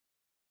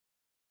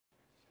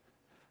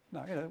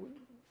Now,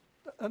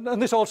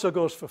 and this also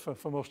goes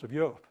for most of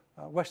Europe,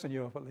 Western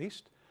Europe at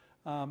least.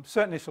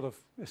 Certainly sort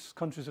of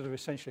countries that are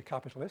essentially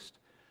capitalist.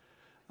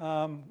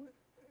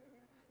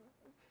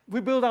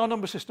 We build our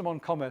number system on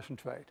commerce and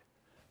trade.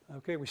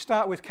 Okay, we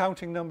start with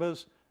counting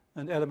numbers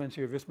and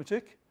elementary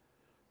arithmetic.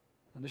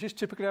 And this is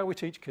typically how we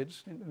teach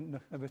kids in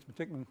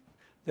arithmetic. And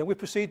then we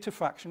proceed to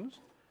fractions.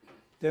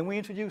 Then we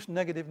introduce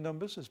negative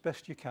numbers as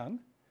best you can.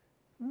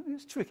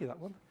 It's tricky, that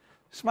one.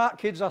 Smart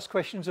kids ask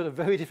questions that are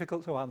very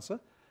difficult to answer.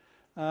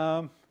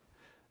 And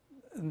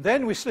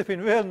then we slip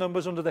in real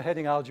numbers under the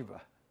heading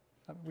algebra.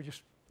 We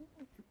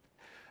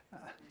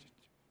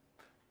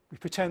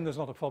pretend there's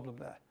not a problem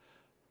there.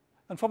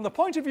 And from the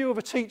point of view of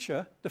a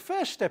teacher, the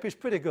first step is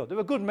pretty good. There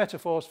are good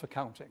metaphors for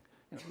counting.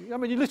 I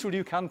mean, literally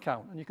you can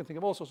count, and you can think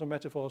of all sorts of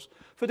metaphors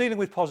for dealing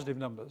with positive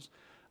numbers.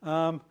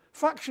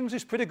 Fractions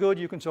is pretty good.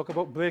 You can talk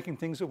about breaking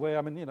things away.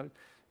 I mean,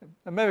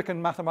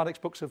 American mathematics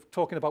books are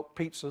talking about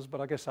pizzas,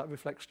 but I guess that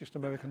reflects just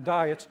American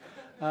diet.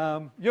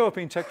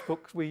 European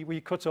textbooks,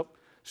 we cut up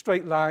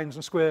straight lines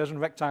and squares and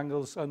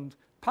rectangles and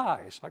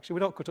pies. Actually, we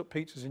don't cut up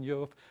pizzas in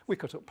Europe. We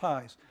cut up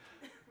pies,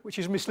 which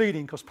is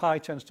misleading because pi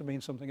tends to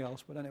mean something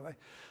else. But anyway.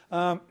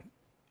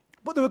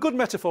 But there are good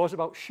metaphors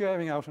about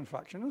sharing out in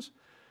fractions.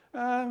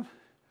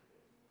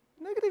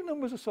 Negative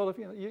numbers are sort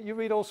of, you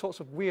read all sorts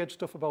of weird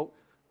stuff about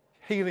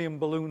helium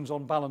balloons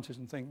on balances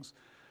and things,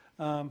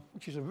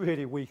 which is a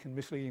really weak and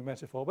misleading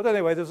metaphor. But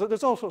anyway,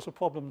 there's all sorts of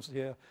problems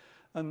here,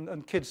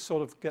 and kids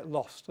sort of get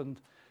lost. And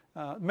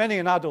many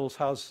an adult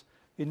has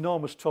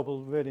enormous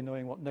trouble really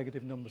knowing what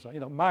negative numbers are.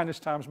 Minus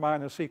times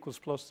minus equals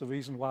plus, the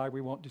reason why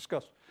we won't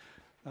discuss.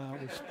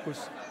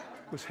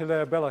 Was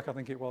Hilaire Belloc, I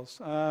think it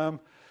was. And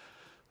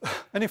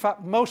in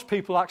fact, most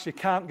people actually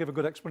can't give a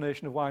good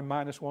explanation of why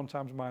 -1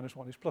 times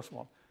 -1 is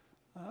 +1.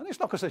 And it's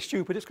not because they're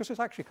stupid, it's because it's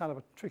actually kind of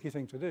a tricky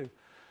thing to do.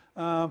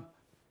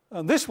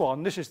 And this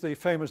is the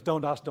famous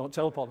don't ask, don't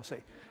tell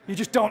policy. You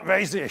just don't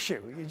raise the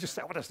issue. You just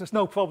say, well, there's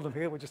no problem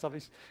here, we just have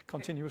these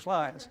continuous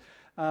lines.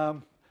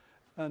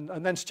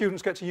 And then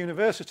students get to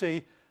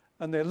university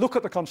and they look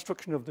at the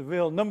construction of the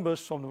real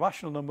numbers from the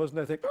rational numbers and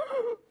they think,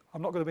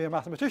 I'm not going to be a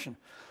mathematician.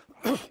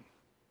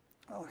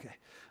 Okay.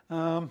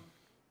 And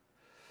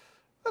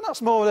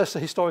that's more or less the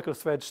historical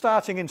thread,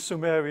 starting in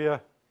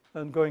Sumeria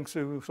and going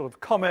through sort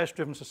of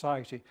commerce-driven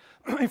society.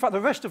 In fact,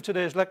 the rest of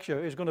today's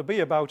lecture is going to be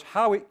about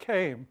how it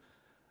came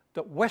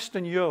that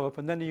Western Europe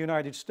and then the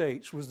United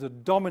States was the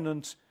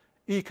dominant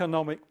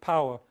economic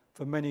power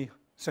for many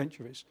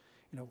centuries.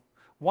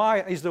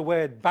 Why is the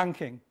word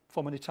banking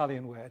from an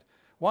Italian word?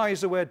 Why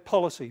is the word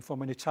policy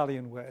from an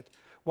Italian word?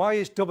 Why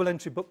is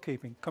double-entry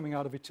bookkeeping coming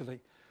out of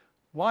Italy?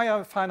 Why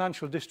are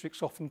financial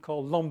districts often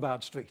called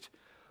Lombard Street?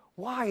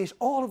 Why is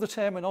all of the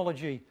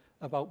terminology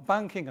about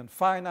banking and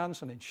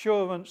finance and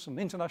insurance and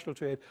international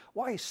trade,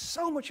 why is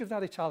so much of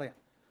that Italian?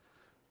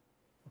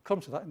 We'll come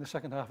to that in the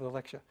second half of the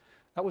lecture.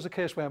 That was a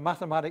case where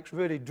mathematics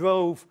really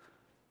drove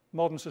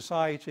modern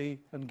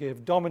society and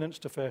gave dominance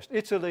to first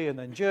Italy and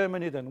then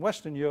Germany, then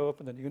Western Europe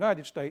and then the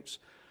United States,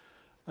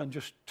 and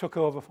just took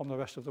over from the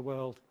rest of the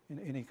world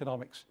in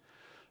economics,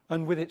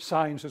 and with it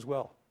science as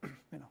well.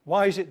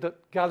 Why is it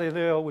that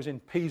Galileo was in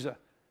Pisa?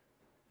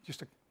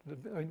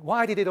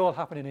 Why did it all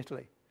happen in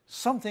Italy?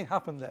 Something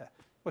happened there.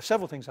 Well,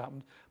 several things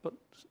happened, but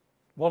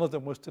one of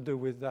them was to do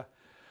with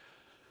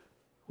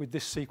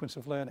this sequence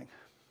of learning.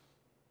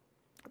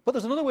 But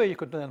there's another way you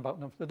could learn about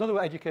them, another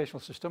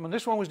educational system, and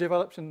this one was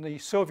developed in the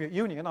Soviet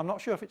Union. I'm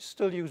not sure if it's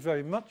still used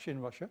very much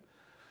in Russia.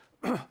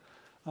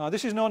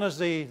 This is known as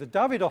the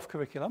Davidov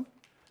curriculum,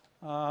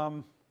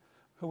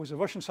 who was a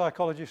Russian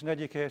psychologist and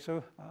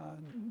educator,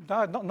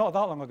 died not that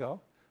long ago,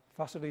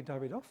 Vasily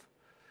Davidov.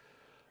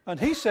 And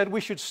he said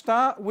we should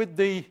start with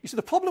the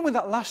problem with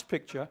that last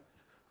picture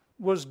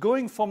was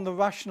going from the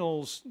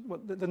rationals, well,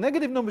 the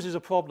negative numbers is a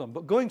problem,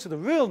 but going to the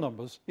real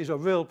numbers is a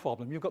real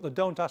problem. You've got the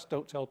don't ask,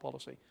 don't tell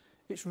policy.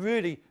 It's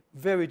really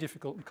very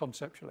difficult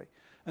conceptually.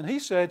 And he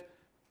said,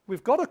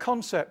 we've got a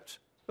concept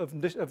of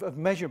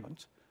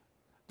measurement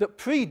that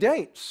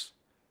predates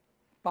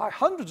by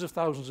hundreds of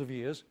thousands of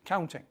years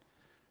counting,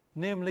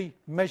 namely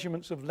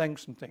measurements of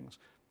lengths and things.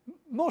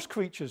 Most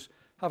creatures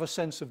have a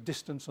sense of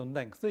distance and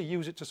length. They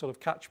use it to sort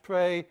of catch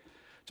prey,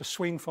 to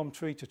swing from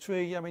tree to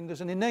tree. I mean, there's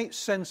an innate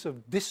sense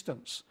of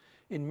distance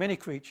in many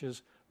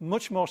creatures,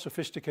 much more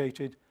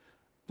sophisticated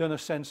than a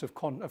sense of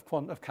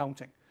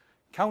counting.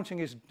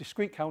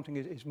 Discrete counting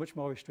is much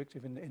more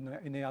restrictive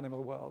in the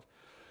animal world.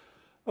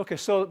 Okay,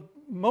 so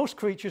most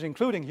creatures,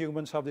 including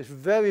humans, have this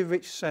very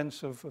rich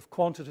sense of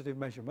quantitative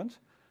measurement.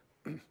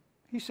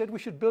 He said we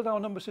should build our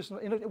number system,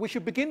 we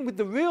should begin with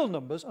the real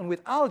numbers and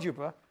with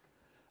algebra,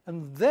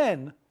 and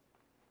then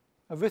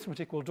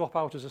arithmetic will drop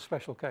out as a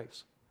special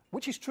case,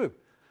 which is true.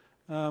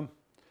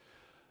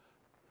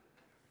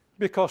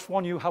 Because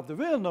when you have the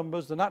real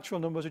numbers, the natural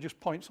numbers are just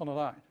points on a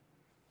line.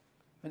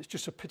 And it's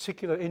just a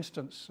particular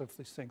instance of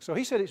this thing. So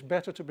he said it's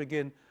better to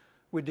begin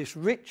with this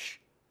rich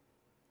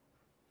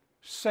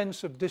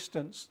sense of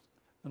distance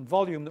and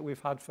volume that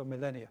we've had for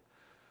millennia.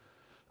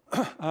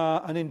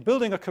 And in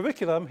building a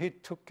curriculum, he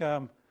took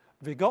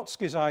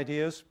Vygotsky's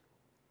ideas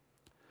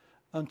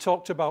and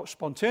talked about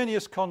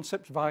spontaneous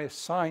concepts via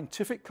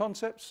scientific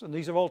concepts, and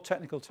these are all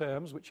technical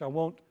terms which I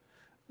won't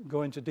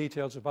go into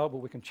details about, but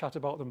we can chat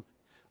about them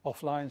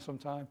offline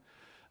sometime.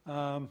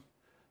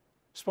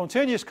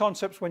 Spontaneous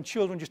concepts when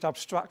children just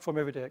abstract from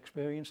everyday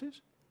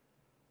experiences.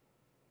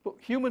 But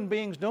human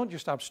beings don't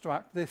just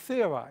abstract, they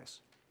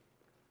theorize.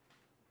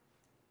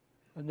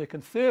 And they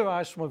can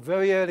theorize from a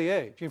very early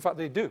age. In fact,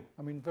 they do.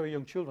 I mean, very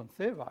young children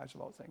theorize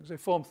about things. They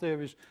form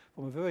theories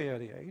from a very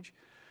early age.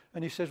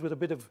 And he says with a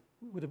bit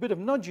of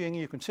nudging,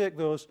 you can take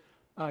those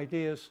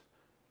ideas,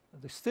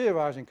 this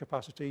theorizing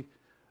capacity,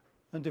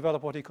 and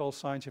develop what he calls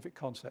scientific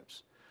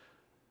concepts.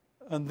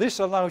 And this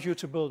allows you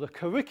to build a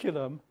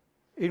curriculum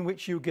in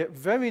which you get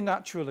very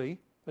naturally,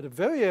 at a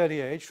very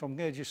early age, from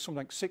ages something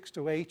like 6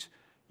 to 8,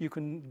 you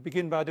can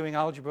begin by doing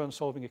algebra and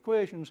solving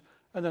equations,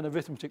 and then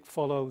arithmetic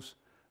follows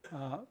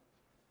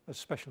as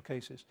special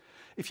cases.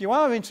 If you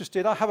are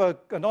interested, I have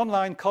an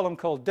online column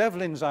called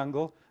Devlin's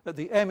Angle at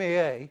the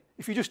MAA.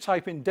 If you just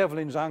type in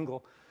Devlin's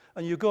Angle,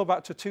 and you go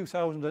back to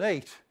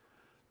 2008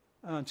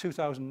 and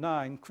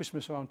 2009,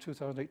 Christmas around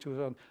 2008,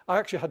 2009, I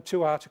actually had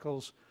 2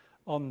 articles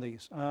on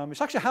these.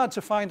 It's actually hard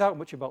to find out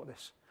much about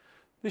this.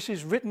 This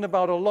is written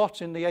about a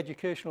lot in the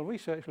educational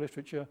research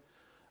literature.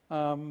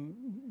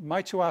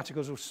 My 2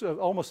 articles are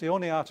almost the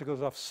only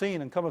articles I've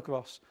seen and come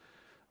across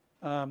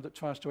that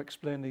tries to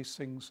explain these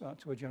things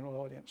to a general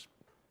audience.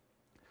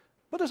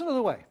 But there's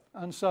another way.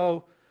 And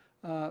so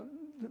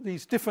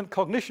these different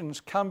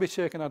cognitions can be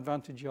taken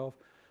advantage of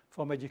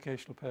from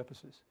educational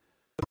purposes.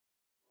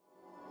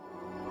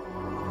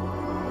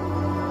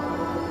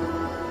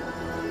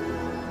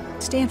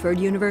 Stanford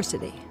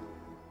University.